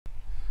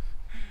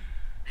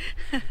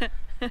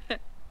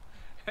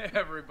Hey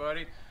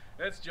everybody,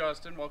 it's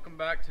Justin. Welcome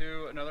back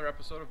to another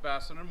episode of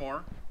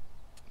bassinNmore.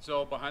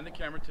 So behind the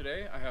camera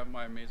today, I have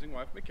my amazing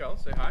wife, Mikkel.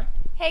 Say hi.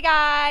 Hey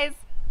guys!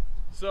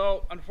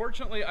 So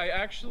unfortunately, I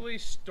actually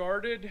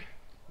started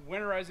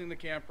winterizing the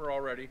camper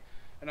already,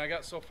 and I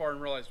got so far and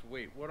realized,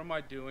 wait, what am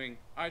I doing?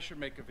 I should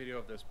make a video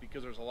of this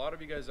because there's a lot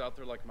of you guys out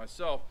there like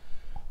myself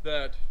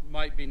that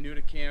might be new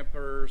to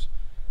campers,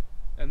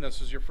 and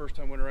this is your first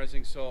time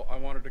winterizing, so I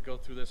wanted to go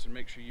through this and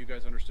make sure you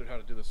guys understood how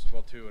to do this as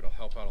well too. It'll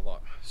help out a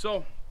lot.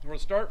 So we're going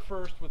to start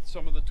first with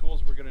some of the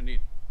tools we're going to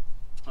need.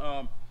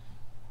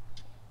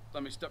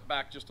 Let me step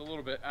back just a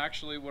little bit.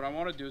 Actually, what I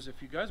want to do is,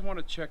 if you guys want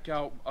to check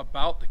out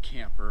about the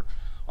camper,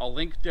 I'll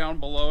link down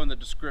below in the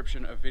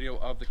description a video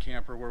of the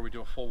camper where we do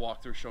a full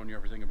walkthrough showing you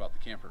everything about the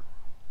camper.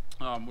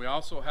 We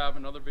also have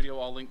another video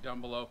I'll link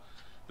down below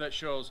that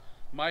shows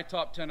my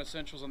top 10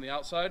 essentials on the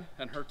outside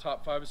and her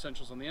top 5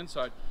 essentials on the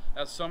inside,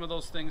 as some of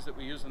those things that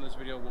we use in this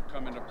video will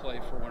come into play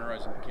for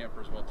winterizing the camper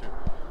as well too.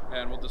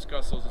 And we'll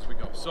discuss those as we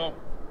go. So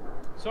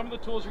some of the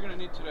tools you're going to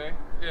need today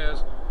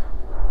is,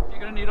 you're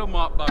going to need a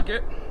mop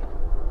bucket.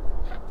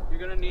 You're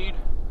going to need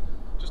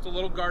just a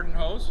little garden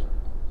hose.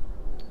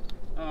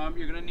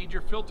 You're going to need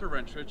your filter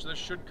wrench, which this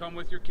should come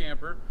with your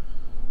camper.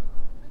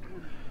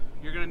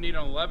 You're going to need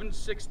an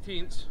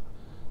 11/16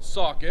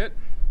 socket.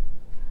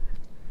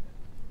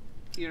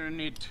 You're going to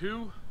need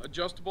 2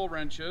 adjustable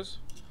wrenches,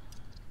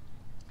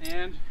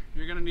 and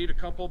you're going to need a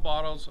couple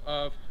bottles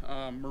of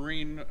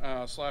marine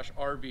slash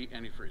RV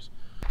antifreeze.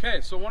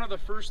 Okay, so one of the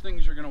first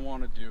things you're going to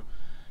want to do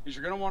is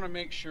you're going to want to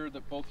make sure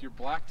that both your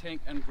black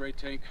tank and gray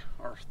tank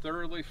are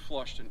thoroughly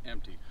flushed and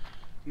empty.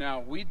 Now,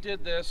 we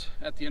did this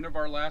at the end of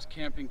our last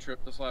camping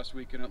trip this last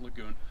weekend at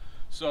Lagoon,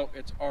 so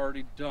it's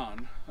already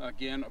done.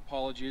 Again,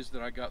 apologies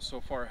that I got so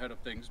far ahead of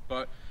things,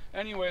 but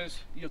anyways,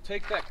 you'll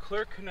take that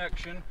clear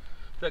connection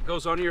that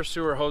goes onto your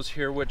sewer hose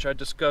here, which I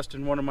discussed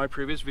in one of my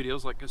previous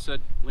videos, like I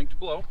said, linked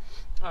below.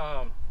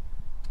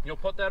 You'll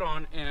put that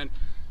on, and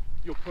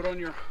you'll put on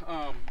your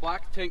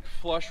black tank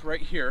flush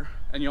right here,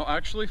 and you'll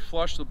actually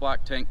flush the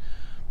black tank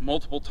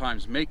multiple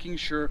times, making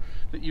sure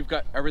that you've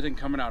got everything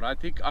coming out. I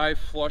think I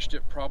flushed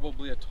it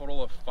probably a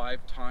total of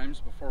 5 times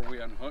before we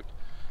unhooked,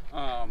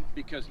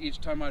 because each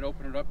time I'd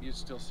open it up, you'd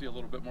still see a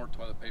little bit more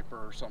toilet paper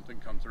or something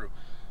come through.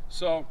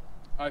 So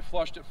I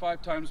flushed it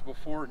 5 times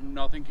before,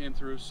 nothing came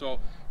through, so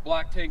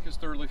black tank is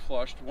thoroughly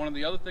flushed. One of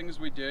the other things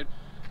we did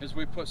is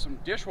we put some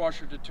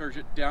dishwasher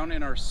detergent down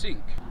in our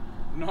sink.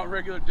 Not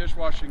regular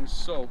dishwashing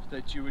soap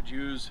that you would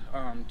use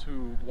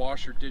to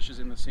wash your dishes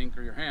in the sink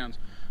or your hands,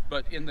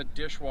 but in the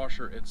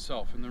dishwasher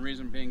itself. And the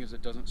reason being is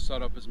it doesn't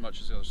set up as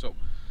much as the other soap.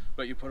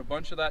 But you put a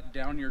bunch of that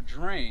down your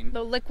drain.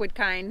 The liquid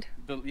kind.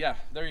 Yeah,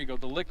 there you go,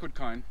 the liquid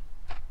kind.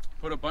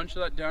 Put a bunch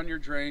of that down your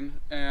drain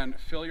and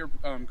fill your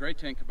gray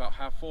tank about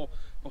half full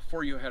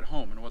before you head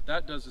home. And what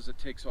that does is it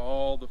takes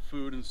all the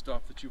food and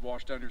stuff that you've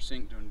washed down your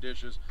sink doing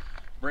dishes,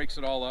 breaks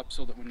it all up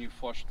so that when you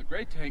flush the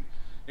gray tank,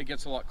 it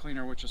gets a lot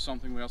cleaner, which is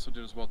something we also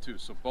did as well too.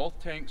 So both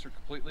tanks are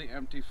completely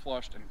empty,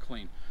 flushed, and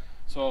clean.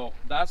 So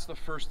that's the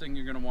first thing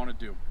you're going to want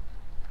to do.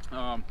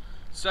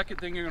 Second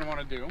thing you're going to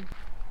want to do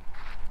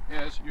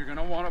is you're going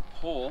to want to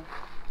pull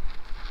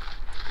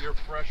your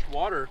fresh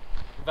water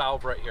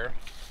valve right here.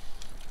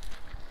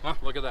 Huh,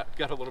 look at that,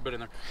 got a little bit in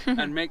there.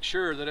 And make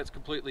sure that it's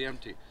completely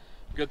empty.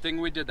 Good thing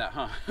we did that,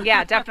 huh?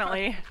 Yeah,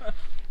 definitely.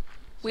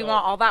 We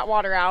want all that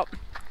water out.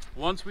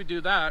 Once we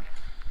do that,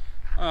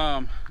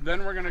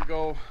 then we're going to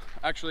go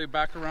actually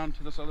back around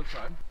to this other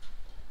side.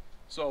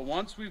 So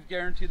once we've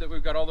guaranteed that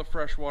we've got all the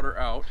fresh water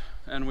out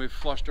and we've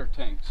flushed our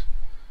tanks,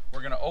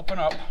 we're going to open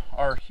up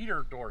our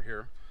heater door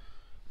here.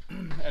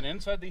 And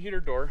inside the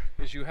heater door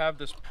is you have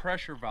this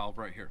pressure valve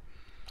right here.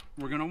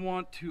 We're going to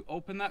want to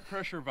open that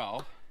pressure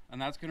valve, and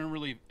that's going to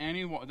relieve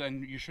any water.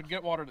 Then you should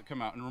get water to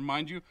come out. And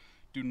remind you,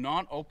 do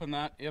not open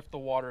that if the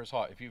water is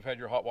hot. If you've had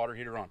your hot water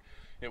heater on,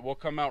 it will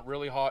come out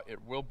really hot, it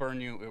will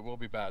burn you, it will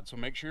be bad. So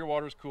make sure your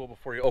water is cool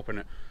before you open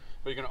it.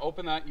 But you're going to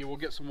open that, you will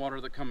get some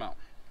water that come out.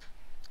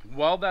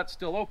 While that's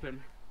still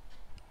open,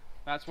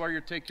 that's why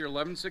you take your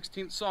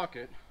 11/16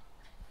 socket,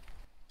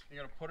 you're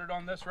going to put it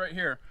on this right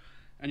here,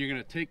 and you're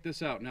going to take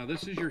this out. Now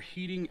this is your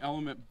heating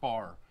element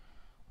bar.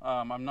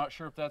 I'm not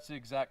sure if that's the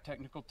exact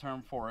technical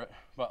term for it,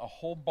 but a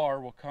whole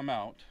bar will come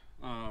out,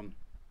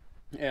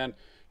 and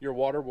your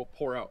water will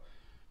pour out.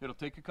 It'll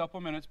take a couple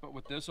minutes, but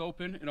with this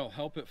open, it'll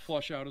help it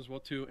flush out as well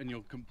too, and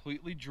you'll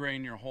completely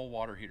drain your whole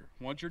water heater.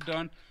 Once you're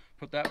done,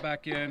 put that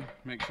back in,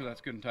 make sure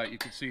that's good and tight. You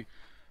can see,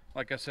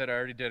 like I said, I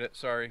already did it,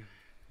 sorry.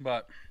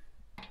 But,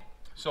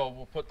 so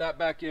we'll put that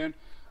back in,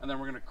 and then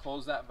we're gonna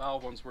close that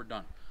valve once we're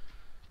done.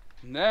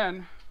 And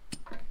then,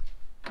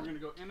 we're gonna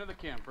go into the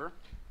camper,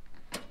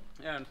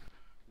 and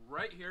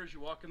right here as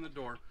you walk in the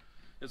door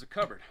is a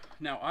cupboard.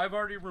 Now, I've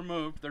already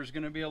removed, there's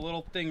gonna be a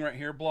little thing right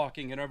here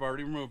blocking it, I've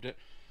already removed it.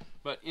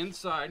 But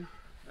inside,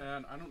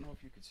 and I don't know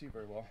if you can see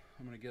very well,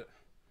 I'm going to get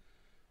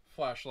a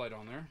flashlight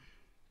on there.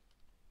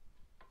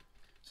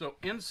 So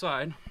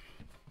inside,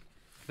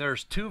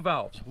 there's 2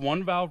 valves.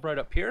 One valve right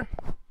up here.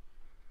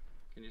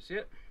 Can you see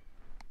it?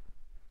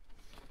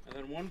 And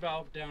then one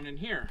valve down in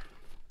here.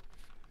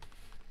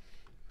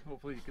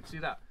 hopefully you can see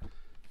that.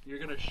 You're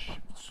gonna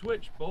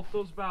switch both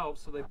those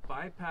valves so they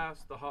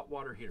bypass the hot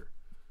water heater.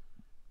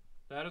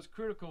 That is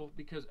critical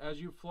because as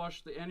you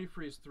flush the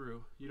antifreeze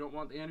through, you don't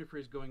want the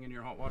antifreeze going in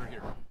your hot water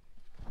heater.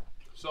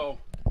 So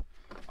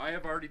I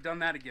have already done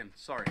that again,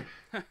 sorry.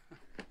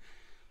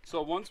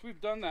 So once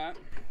we've done that,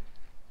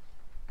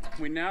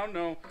 we now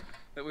know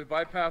that we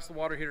bypassed the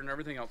water heater and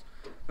everything else.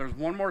 There's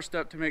one more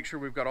step to make sure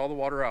we've got all the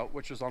water out,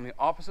 which is on the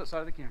opposite side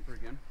of the camper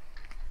again.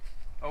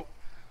 Oh,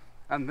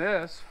 and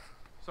this,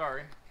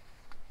 sorry.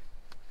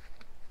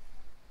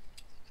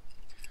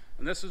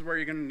 And this is where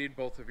you're gonna need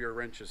both of your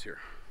wrenches here.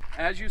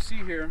 As you see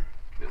here,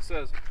 it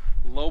says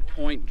low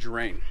point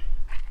drain.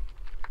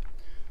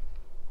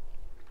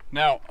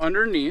 Now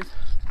underneath,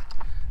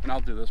 and I'll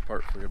do this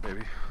part for you,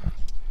 baby.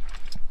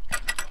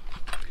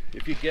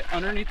 If you get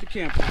underneath the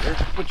camper here,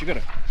 but you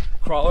gotta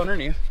crawl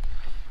underneath,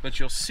 but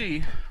you'll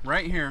see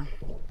right here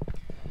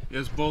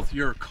is both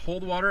your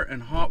cold water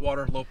and hot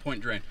water low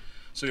point drain.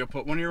 So you'll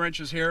put one of your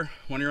wrenches here,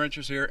 one of your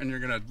wrenches here, and you're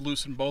gonna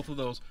loosen both of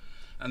those,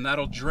 and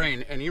that'll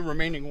drain any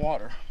remaining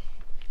water.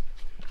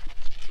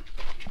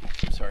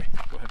 Sorry,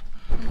 go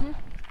ahead.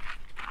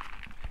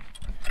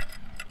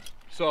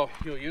 So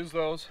you'll use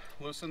those,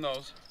 loosen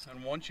those,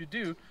 and once you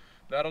do,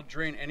 that'll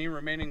drain any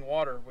remaining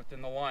water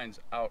within the lines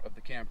out of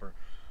the camper.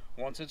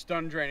 Once it's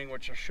done draining,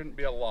 which shouldn't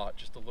be a lot,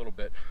 just a little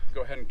bit,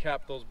 go ahead and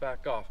cap those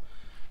back off.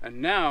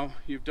 And now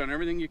you've done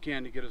everything you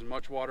can to get as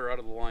much water out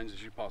of the lines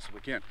as you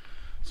possibly can.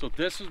 So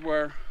this is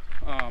where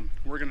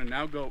we're gonna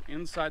now go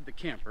inside the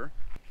camper.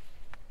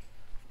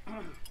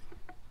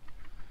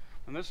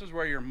 And this is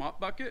where your mop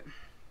bucket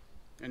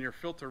and your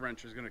filter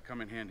wrench is gonna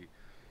come in handy.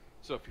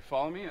 So if you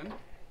follow me in,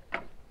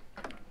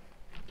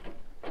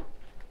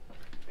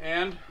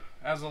 and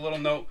as a little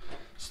note,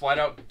 slide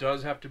out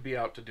does have to be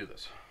out to do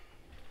this.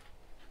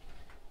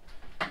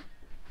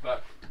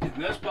 But in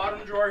this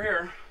bottom drawer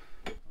here,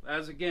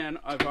 as again,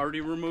 I've already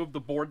removed the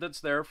board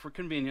that's there for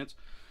convenience.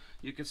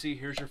 You can see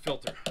here's your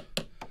filter.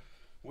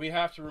 We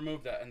have to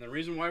remove that. And the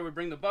reason why we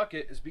bring the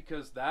bucket is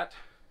because that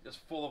is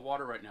full of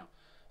water right now.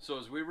 So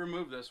as we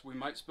remove this, we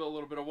might spill a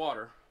little bit of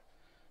water,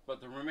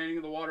 but the remaining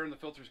of the water in the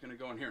filter is going to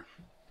go in here.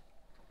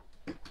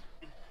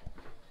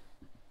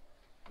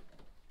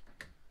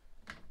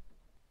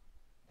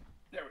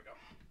 There we go.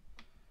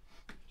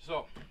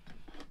 So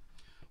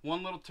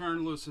one little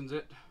turn loosens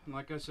it, and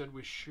like I said,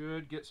 we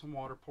should get some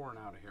water pouring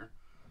out of here,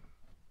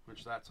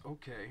 which that's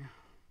okay.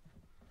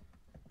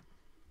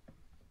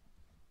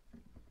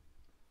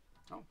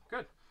 Oh,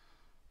 good.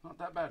 Not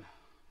that bad.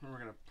 And we're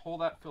going to pull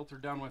that filter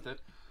down with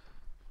it.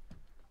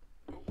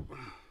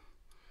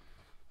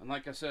 And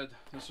like I said,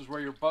 this is where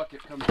your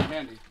bucket comes in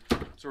handy.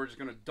 So we're just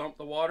going to dump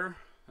the water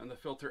and the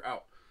filter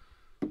out.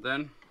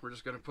 Then we're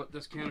just going to put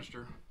this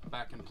canister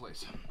back in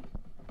place.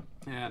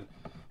 And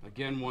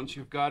again, once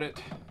you've got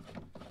it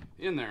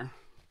in there,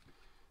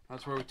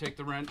 that's where we take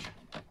the wrench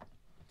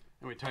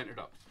and we tighten it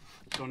up.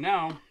 So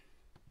now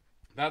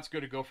that's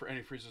good to go for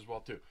antifreeze as well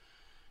too.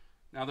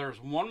 Now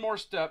there's one more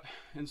step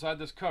inside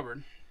this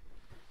cupboard,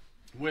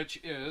 which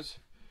is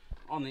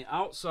on the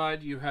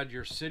outside. You had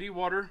your city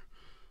water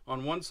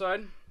on one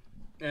side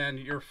and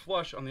your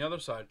flush on the other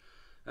side,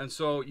 and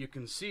so you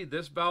can see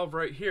this valve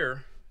right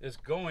here is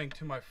going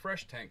to my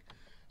fresh tank.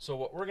 So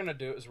what we're going to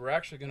do is we're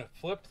actually going to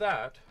flip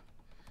that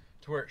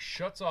to where it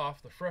shuts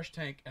off the fresh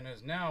tank and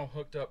is now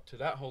hooked up to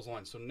that hose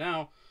line. So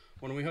now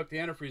when we hook the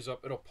antifreeze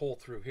up, it'll pull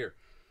through here.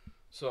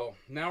 So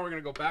now we're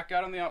going to go back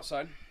out on the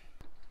outside.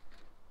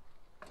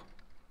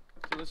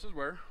 So this is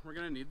where we're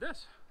going to need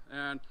this.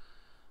 And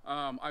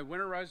I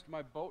winterized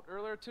my boat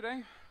earlier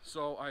today,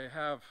 so I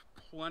have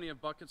plenty of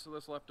buckets of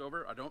this left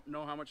over. I don't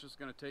know how much it's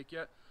going to take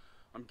yet.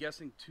 I'm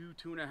guessing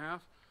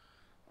 2.5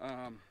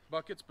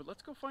 buckets, but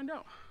let's go find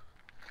out.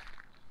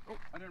 Oh,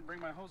 I didn't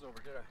bring my hose over,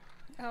 did I?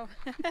 Oh.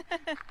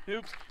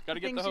 Oops, gotta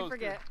get the hose. Things you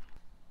forget. Too.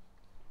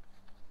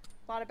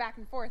 A lot of back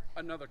and forth.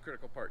 Another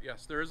critical part,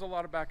 yes, there is a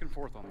lot of back and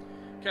forth on it.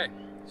 Okay,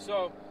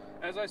 so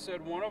as I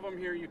said, one of them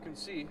here you can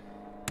see,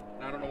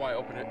 and I don't know why I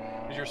opened it,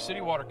 is your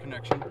city water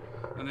connection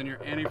and then your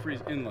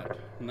antifreeze inlet.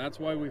 And that's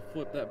why we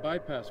flipped that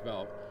bypass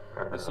valve,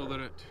 is so that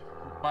it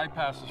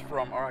bypasses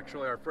from our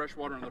fresh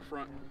water in the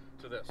front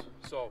to this.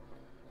 So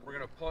we're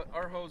gonna put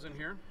our hose in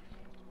here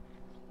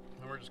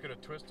and we're just gonna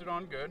twist it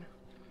on good.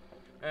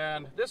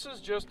 And this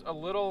is just a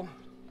little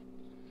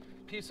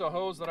piece of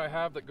hose that I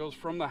have that goes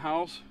from the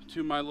house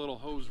to my little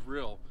hose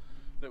reel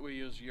that we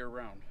use year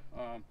round.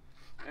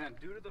 And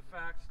due to the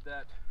fact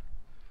that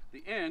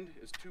the end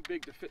is too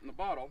big to fit in the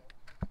bottle,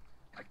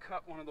 I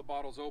cut one of the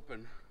bottles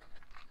open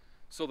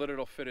so that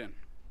it'll fit in.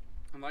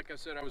 And like I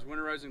said, I was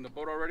winterizing the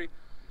boat already,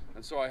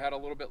 and so I had a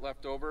little bit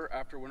left over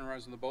after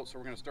winterizing the boat, so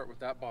we're going to start with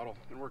that bottle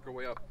and work our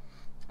way up.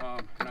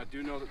 And I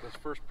do know that this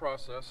first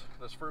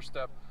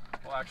step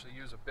will actually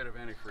use a bit of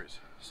antifreeze.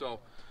 So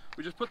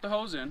we just put the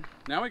hose in.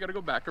 Now we got to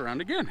go back around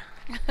again.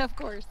 Of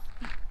course.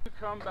 To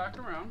come back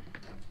around,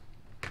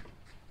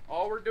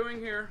 all we're doing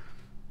here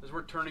is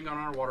we're turning on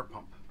our water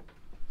pump.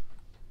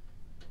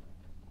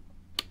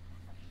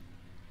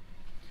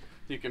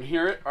 You can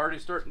hear it already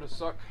starting to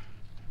suck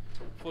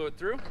fluid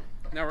through.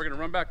 Now we're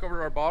gonna run back over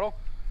to our bottle,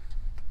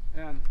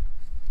 and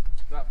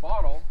that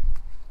bottle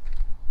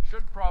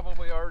should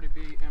probably already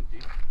be empty.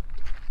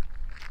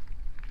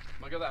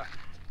 Look at that.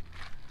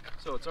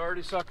 So it's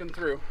already sucking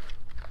through.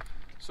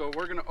 So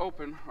we're gonna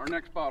open our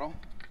next bottle.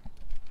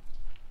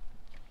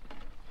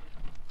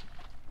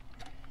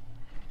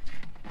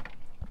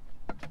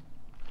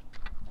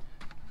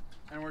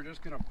 And we're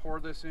just gonna pour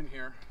this in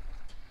here.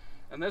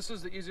 And this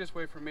is the easiest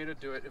way for me to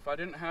do it. If I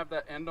didn't have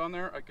that end on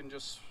there, I can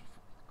just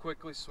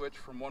quickly switch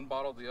from one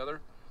bottle to the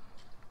other.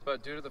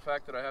 But due to the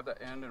fact that I have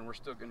that end and we're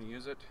still gonna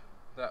use it,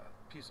 that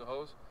piece of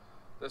hose,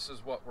 this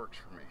is what works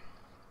for me.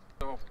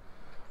 So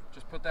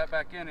just put that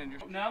back in, and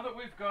now that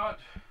we've got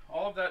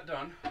all of that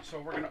done,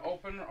 so we're gonna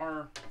open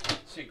our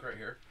sink right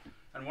here.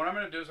 And what I'm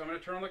gonna do is I'm gonna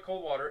turn on the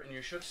cold water, and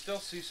you should still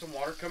see some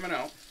water coming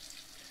out,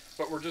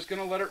 but we're just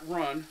gonna let it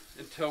run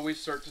until we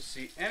start to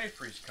see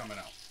antifreeze coming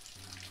out.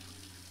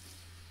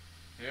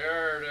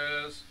 There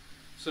it is.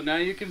 So now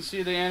you can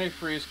see the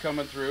antifreeze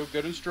coming through,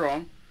 good and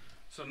strong.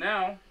 So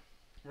now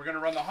we're gonna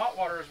run the hot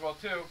water as well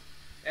too,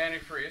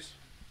 antifreeze.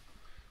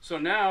 So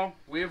now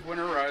we have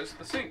winterized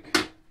the sink,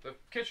 the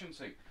kitchen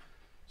sink.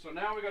 So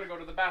now we gotta go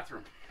to the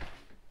bathroom.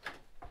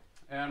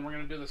 And we're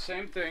gonna do the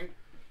same thing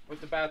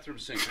with the bathroom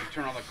sink. We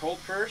turn on the cold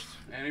first,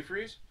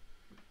 antifreeze,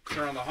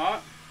 turn on the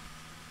hot.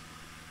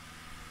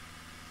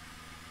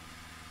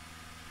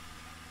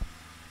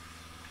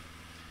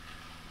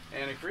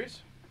 Antifreeze,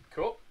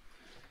 cool.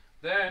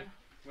 Then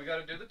we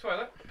got to do the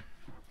toilet.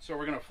 So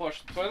we're going to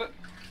flush the toilet.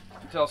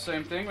 Until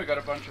same thing, we got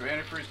a bunch of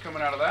antifreeze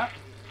coming out of that.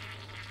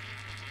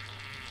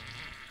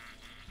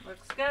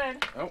 Looks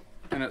good. Oh,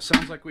 and it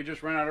sounds like we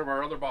just ran out of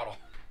our other bottle.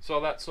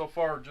 So that's so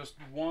far just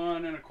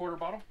 1 1/4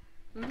 bottle.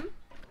 Mm-hmm.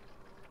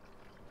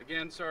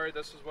 Again, sorry,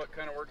 this is what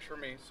kind of works for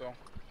me. So,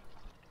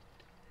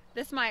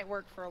 This might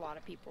work for a lot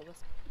of people.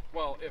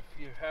 well, if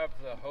you have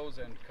the hose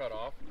end cut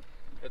off,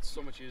 it's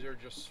so much easier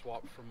to just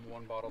swap from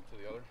one bottle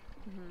to the other.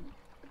 Mm-hmm.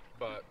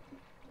 But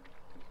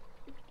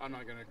I'm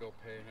not gonna go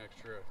pay an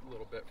extra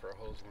little bit for a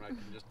hose when I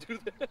can just do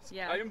this.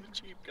 Yeah. I am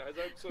cheap, guys.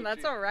 I'm so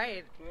That's cheap. all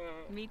right.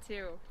 Me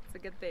too. It's a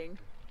good thing.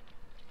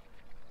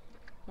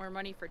 More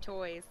money for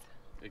toys.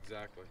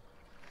 Exactly.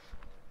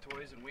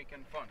 Toys and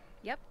weekend fun.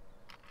 Yep.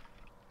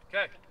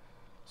 Okay.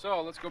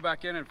 So let's go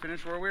back in and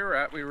finish where we were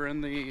at. We were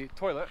in the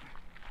toilet.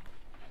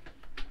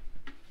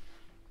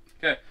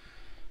 Okay.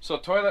 So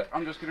toilet,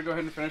 I'm just gonna go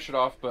ahead and finish it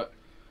off, but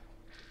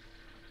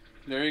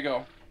there you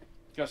go.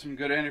 Got some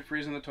good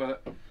antifreeze in the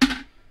toilet.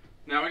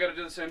 Now we got to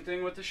do the same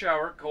thing with the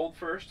shower. Cold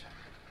first.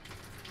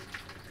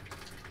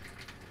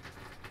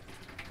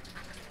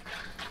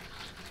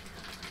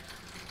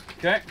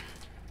 Okay.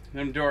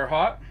 Then do our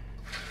hot.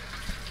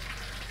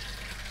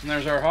 And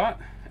there's our hot.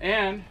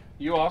 And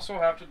you also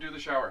have to do the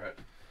shower head.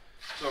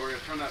 So we're going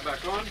to turn that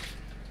back on.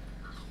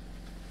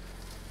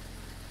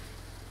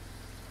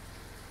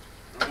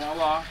 And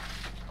voila.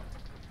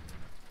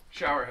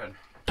 Shower head.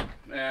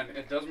 And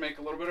it does make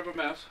a little bit of a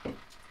mess.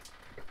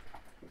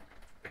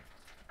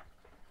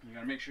 You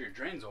gotta make sure your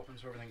drain's open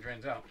so everything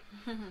drains out.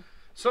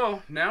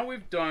 So now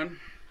we've done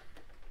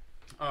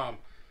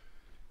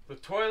the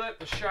toilet,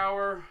 the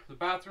shower, the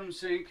bathroom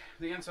sink,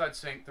 the inside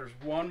sink. There's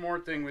one more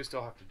thing we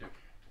still have to do,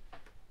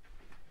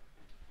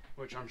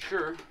 which I'm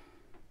sure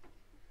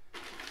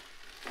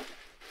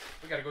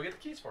we gotta go get the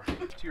keys for.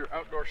 To your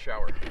outdoor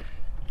shower.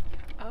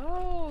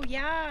 Oh,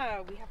 yeah.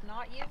 We have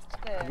not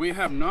used this. We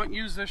have not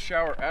used this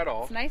shower at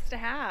all. It's nice to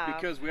have.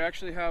 Because we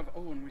actually have,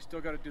 oh, and we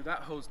still got to do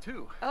that hose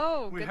too.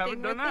 Oh, we good haven't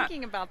thing done we're that.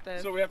 thinking about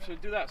this. So we have to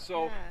do that.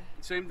 So Yeah.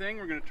 same thing,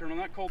 we're going to turn on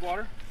that cold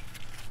water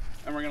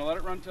and we're going to let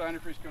it run till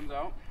antifreeze comes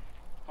out.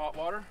 Hot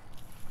water.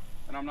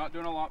 And I'm not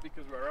doing a lot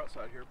because we're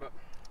outside here, but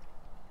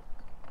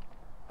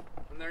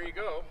and there you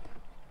go.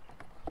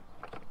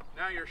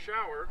 Now your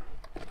shower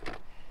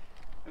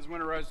is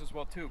winterized as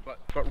well too, but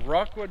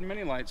Rockwood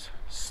Mini lights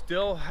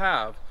still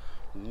have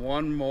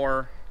one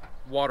more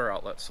water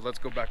outlet. So let's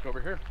go back over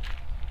here.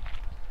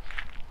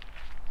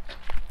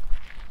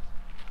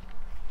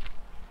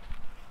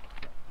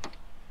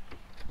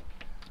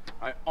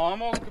 I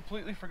almost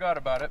completely forgot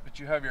about it, but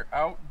you have your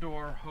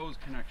outdoor hose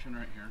connection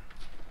right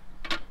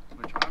here,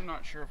 which I'm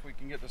not sure if we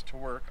can get this to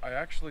work. I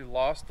actually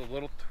lost the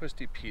little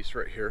twisty piece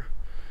right here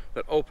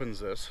that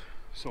opens this,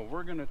 so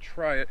we're gonna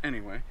try it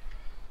anyway,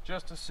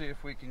 just to see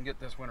if we can get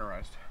this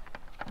winterized.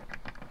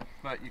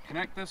 But you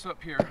connect this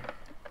up here.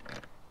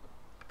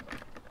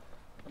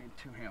 Need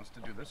 2 hands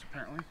to do this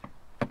apparently.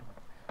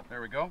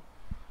 There we go.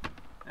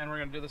 And we're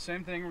gonna do the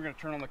same thing. We're gonna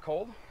turn on the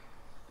cold.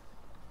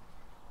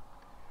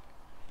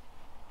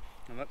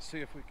 And let's see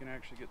if we can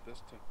actually get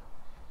this to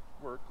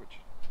work, which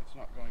it's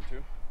not going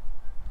to.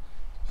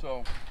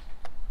 So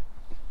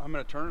I'm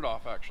gonna turn it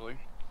off actually.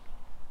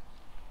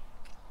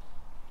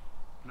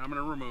 And I'm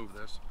gonna remove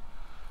this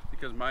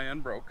because my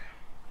end broke.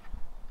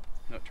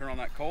 Now turn on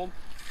that cold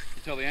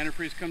until the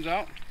antifreeze comes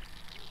out.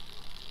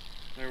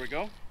 There we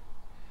go.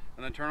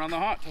 And then turn on the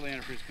hot till the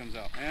antifreeze comes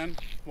out. And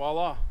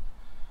voila,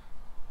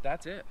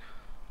 that's it.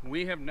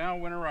 We have now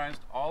winterized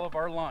all of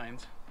our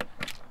lines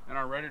and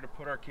are ready to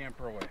put our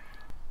camper away.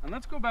 And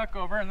let's go back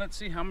over and let's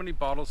see how many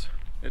bottles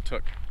it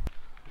took.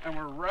 And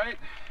we're right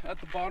at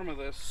the bottom of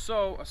this.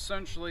 So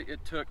essentially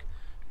it took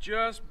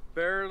just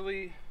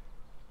barely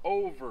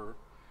over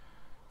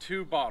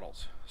 2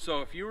 bottles.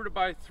 So if you were to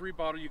buy 3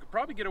 bottles, you could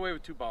probably get away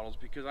with 2 bottles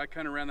because I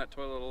kind of ran that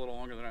toilet a little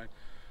longer than I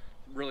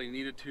really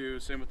needed to.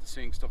 Same with the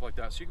sink, stuff like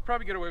that. So you could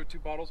probably get away with 2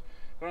 bottles,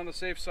 but on the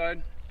safe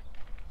side,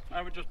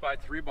 I would just buy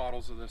 3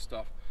 bottles of this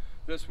stuff.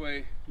 This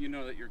way, you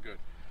know that you're good.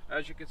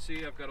 As you can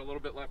see, I've got a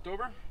little bit left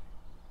over,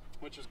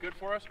 which is good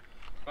for us,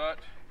 but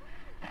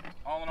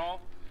all in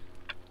all,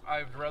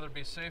 I'd rather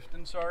be safe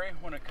than sorry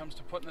when it comes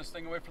to putting this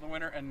thing away for the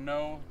winter and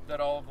know that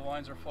all of the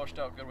lines are flushed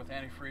out good with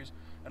antifreeze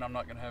and I'm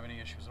not going to have any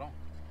issues at all.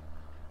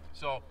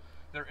 So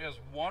there is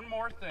one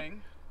more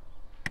thing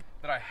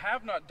that I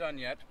have not done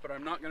yet, but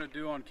I'm not going to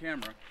do on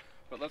camera.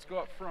 But let's go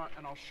up front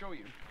and I'll show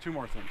you. 2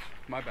 more things.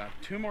 My bad.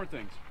 2 more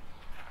things.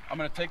 I'm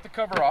going to take the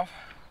cover off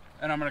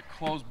and I'm going to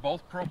close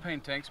both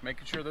propane tanks,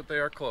 making sure that they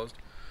are closed.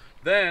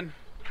 Then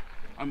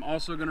I'm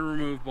also going to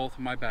remove both of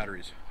my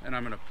batteries and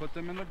I'm going to put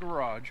them in the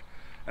garage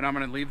and I'm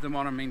going to leave them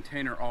on a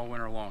maintainer all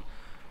winter long.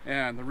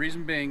 And the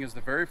reason being is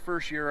the very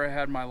first year I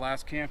had my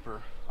last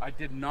camper, I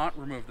did not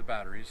remove the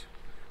batteries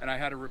and I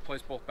had to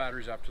replace both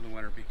batteries after the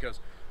winter because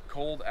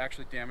cold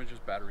actually damages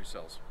battery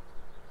cells.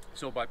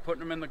 So by putting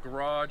them in the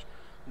garage,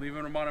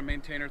 leaving them on a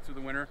maintainer through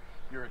the winter,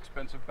 your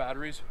expensive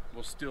batteries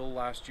will still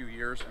last you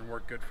years and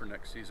work good for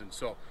next season.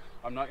 So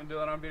I'm not going to do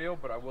that on video,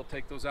 but I will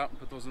take those out and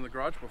put those in the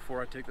garage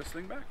before I take this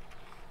thing back.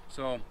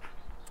 So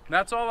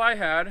that's all I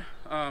had.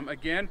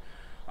 Again,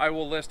 I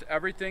will list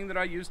everything that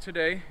I used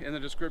today in the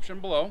description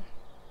below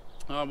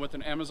with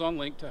an Amazon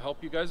link to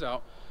help you guys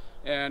out.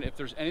 And if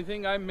there's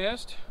anything I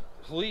missed,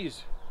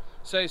 please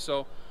say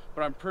so.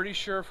 But I'm pretty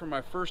sure for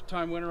my first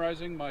time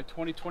winterizing my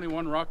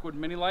 2021 Rockwood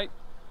Mini Lite,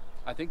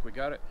 I think we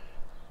got it.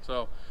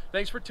 So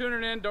thanks for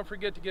tuning in. Don't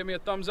forget to give me a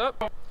thumbs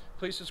up.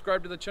 Please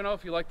subscribe to the channel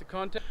if you like the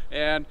content.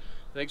 And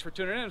thanks for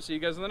tuning in. See you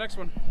guys in the next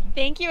one.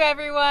 Thank you,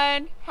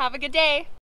 everyone. Have a good day.